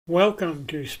Welcome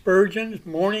to Spurgeon's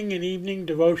Morning and Evening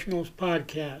Devotionals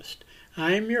Podcast.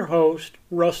 I am your host,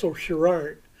 Russell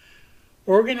Sherrard.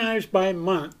 Organized by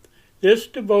month, this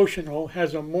devotional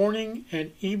has a morning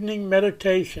and evening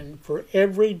meditation for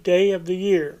every day of the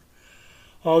year.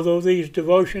 Although these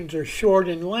devotions are short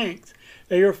in length,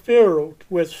 they are filled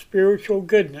with spiritual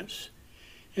goodness.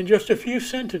 In just a few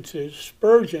sentences,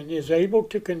 Spurgeon is able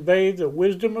to convey the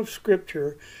wisdom of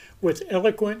Scripture with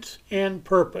eloquence and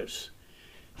purpose.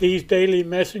 These daily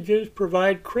messages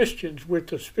provide Christians with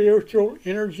the spiritual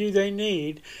energy they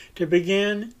need to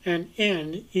begin and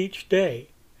end each day.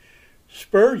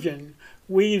 Spurgeon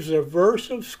weaves a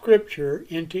verse of Scripture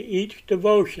into each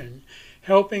devotion,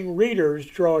 helping readers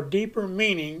draw deeper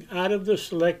meaning out of the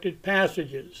selected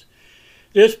passages.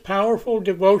 This powerful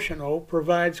devotional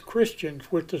provides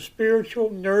Christians with the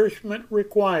spiritual nourishment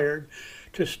required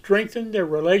to strengthen their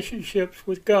relationships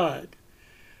with God.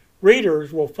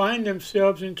 Readers will find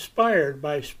themselves inspired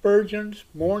by Spurgeon's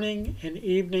morning and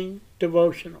evening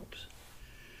devotionals.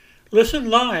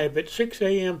 Listen live at 6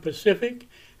 a.m. Pacific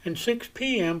and 6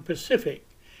 p.m. Pacific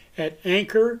at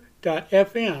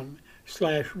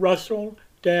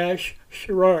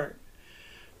anchor.fm/Russell-Sherrard.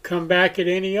 Come back at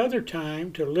any other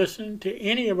time to listen to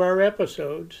any of our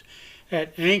episodes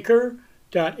at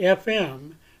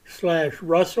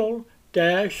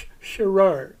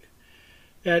anchor.fm/Russell-Sherrard.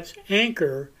 That's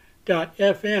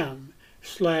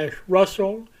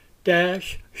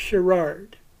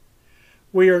anchor.fm/Russell-Sherrard.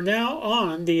 We are now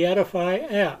on the Edify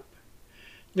app.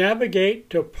 Navigate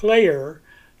to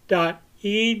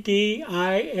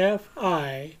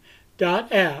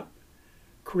player.edifi.app,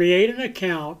 create an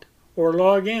account, or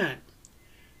log in.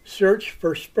 Search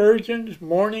for Spurgeon's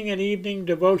Morning and Evening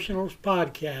Devotionals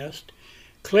Podcast,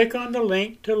 click on the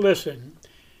link to listen,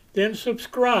 then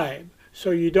subscribe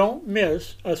so you don't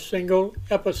miss a single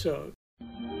episode.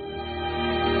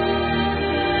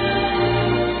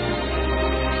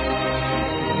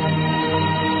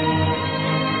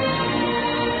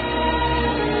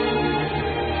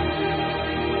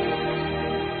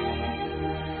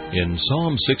 In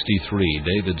Psalm 63,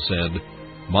 David said,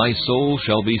 "My soul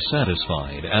shall be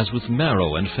satisfied as with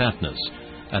marrow and fatness,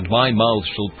 and my mouth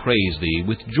shall praise thee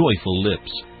with joyful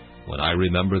lips, when I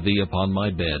remember thee upon my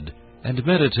bed, and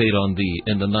meditate on thee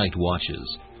in the night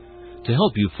watches." To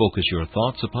help you focus your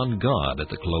thoughts upon God at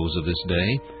the close of this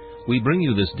day, we bring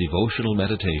you this devotional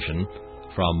meditation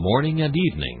from Morning and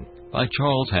Evening by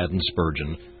Charles Haddon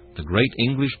Spurgeon, the great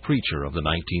English preacher of the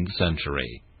 19th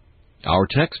century. Our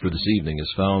text for this evening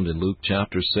is found in Luke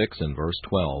chapter 6 and verse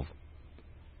 12.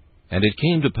 "And it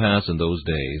came to pass in those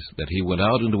days that he went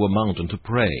out into a mountain to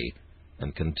pray,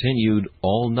 and continued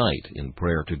all night in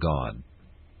prayer to God."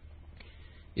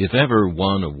 If ever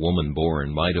one of woman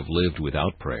born might have lived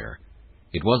without prayer,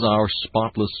 it was our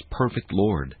spotless, perfect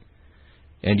Lord.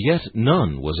 And yet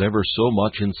none was ever so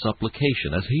much in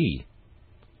supplication as he.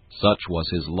 Such was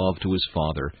his love to his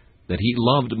Father, that he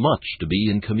loved much to be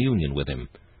in communion with him.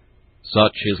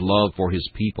 Such his love for his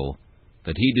people,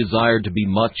 that he desired to be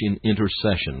much in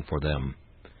intercession for them.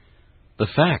 The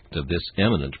fact of this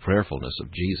eminent prayerfulness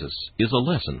of Jesus is a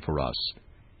lesson for us.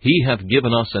 He hath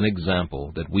given us an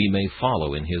example that we may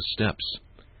follow in his steps.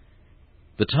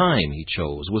 The time he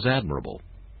chose was admirable.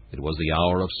 It was the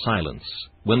hour of silence,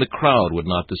 when the crowd would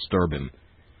not disturb him,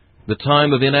 the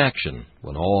time of inaction,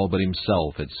 when all but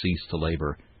himself had ceased to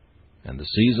labor, and the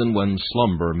season when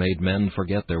slumber made men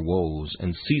forget their woes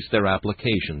and cease their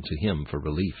application to him for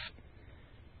relief.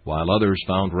 While others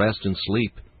found rest in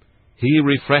sleep, he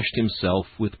refreshed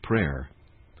himself with prayer.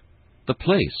 The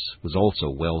place was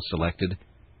also well selected.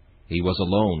 He was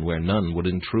alone where none would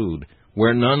intrude,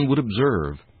 where none would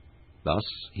observe. Thus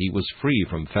he was free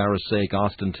from Pharisaic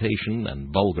ostentation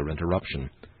and vulgar interruption.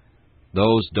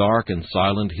 Those dark and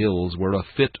silent hills were a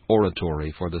fit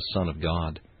oratory for the Son of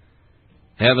God.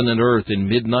 Heaven and earth in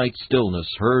midnight stillness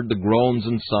heard the groans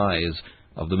and sighs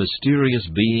of the mysterious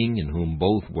being in whom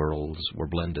both worlds were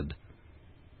blended.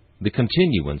 The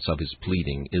continuance of his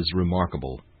pleading is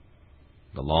remarkable.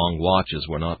 The long watches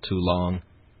were not too long.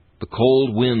 The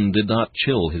cold wind did not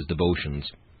chill his devotions.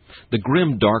 The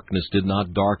grim darkness did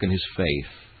not darken his faith,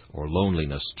 or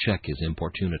loneliness check his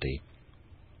importunity.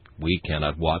 We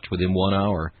cannot watch with him 1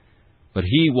 hour, but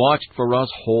he watched for us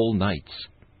whole nights.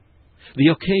 The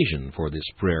occasion for this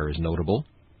prayer is notable.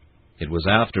 It was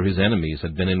after his enemies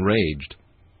had been enraged.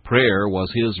 Prayer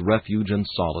was his refuge and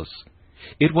solace.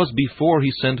 It was before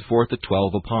he sent forth the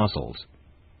 12 apostles.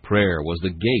 Prayer was the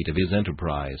gate of his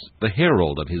enterprise, the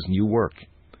herald of his new work.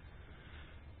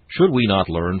 Should we not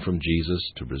learn from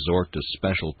Jesus to resort to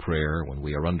special prayer when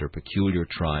we are under peculiar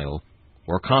trial,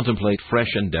 or contemplate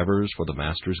fresh endeavors for the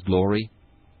Master's glory?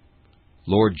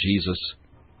 Lord Jesus,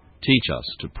 teach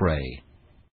us to pray.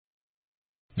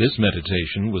 This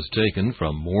meditation was taken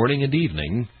from Morning and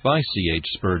Evening by C.H.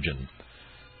 Spurgeon.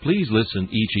 Please listen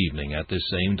each evening at this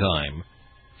same time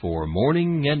for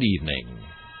Morning and Evening.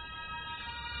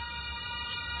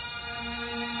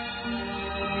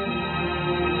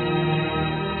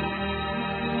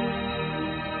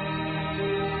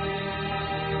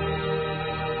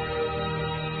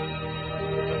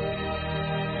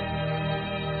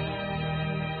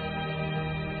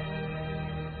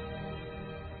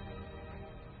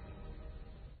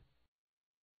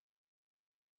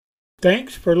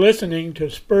 Thanks for listening to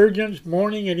Spurgeon's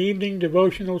Morning and Evening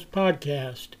Devotionals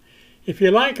podcast. If you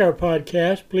like our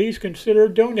podcast, please consider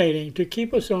donating to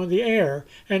keep us on the air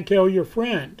and tell your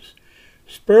friends.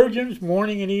 Spurgeon's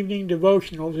Morning and Evening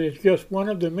Devotionals is just one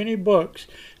of the many books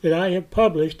that I have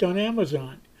published on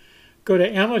Amazon. Go to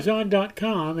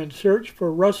Amazon.com and search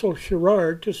for Russell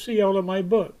Sherrard to see all of my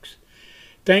books.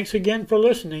 Thanks again for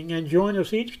listening, and join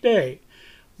us each day,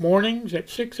 mornings at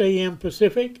 6 a.m.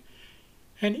 Pacific,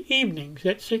 and evenings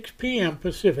at 6 p.m.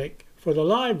 Pacific for the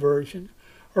live version,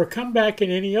 or come back at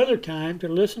any other time to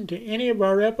listen to any of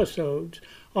our episodes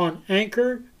on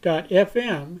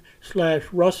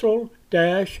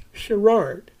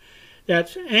anchor.fm/Russell-Sherrard.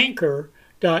 That's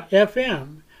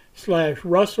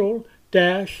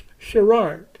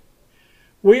anchor.fm/Russell-Sherrard.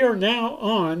 We are now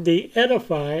on the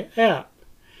Edify app.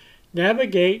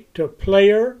 Navigate to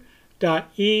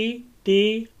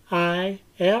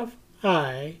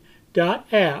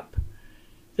player.edifi.app.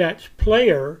 That's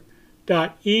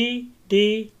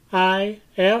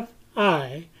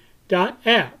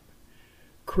player.edifi.app.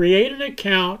 Create an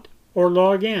account or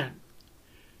log in.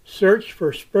 Search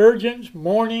for Spurgeon's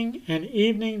Morning and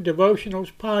Evening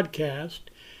Devotionals podcast.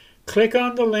 Click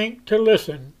on the link to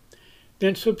listen,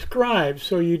 then subscribe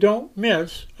so you don't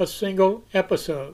miss a single episode.